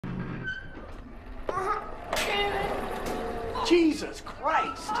Jesus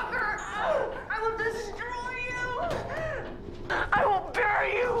Christ! Fucker! I will destroy you! I will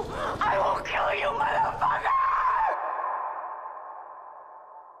bury you! I will kill you, motherfucker!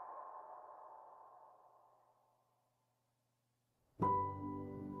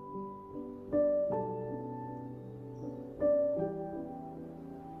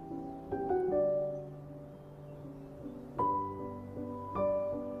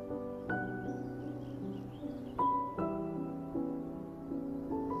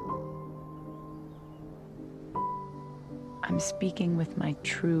 I'm speaking with my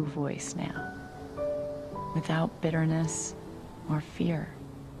true voice now, without bitterness or fear.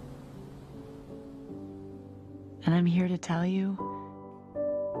 And I'm here to tell you,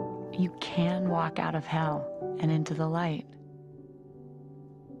 you can walk out of hell and into the light.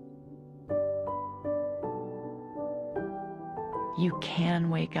 You can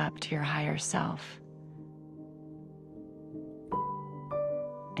wake up to your higher self.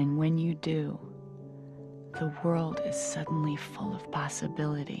 And when you do, the world is suddenly full of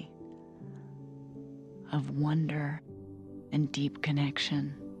possibility, of wonder and deep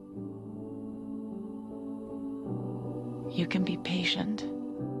connection. You can be patient,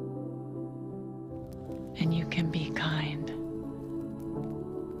 and you can be kind,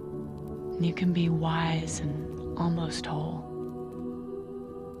 and you can be wise and almost whole.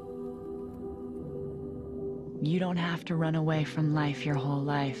 You don't have to run away from life your whole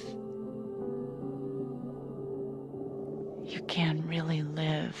life. You can really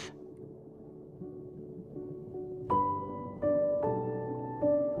live.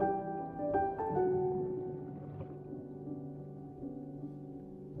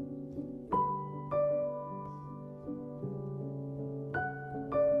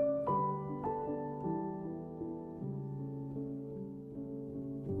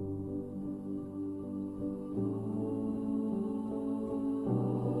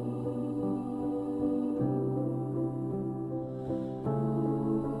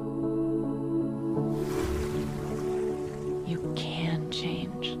 You can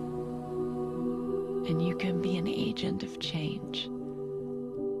change, and you can be an agent of change.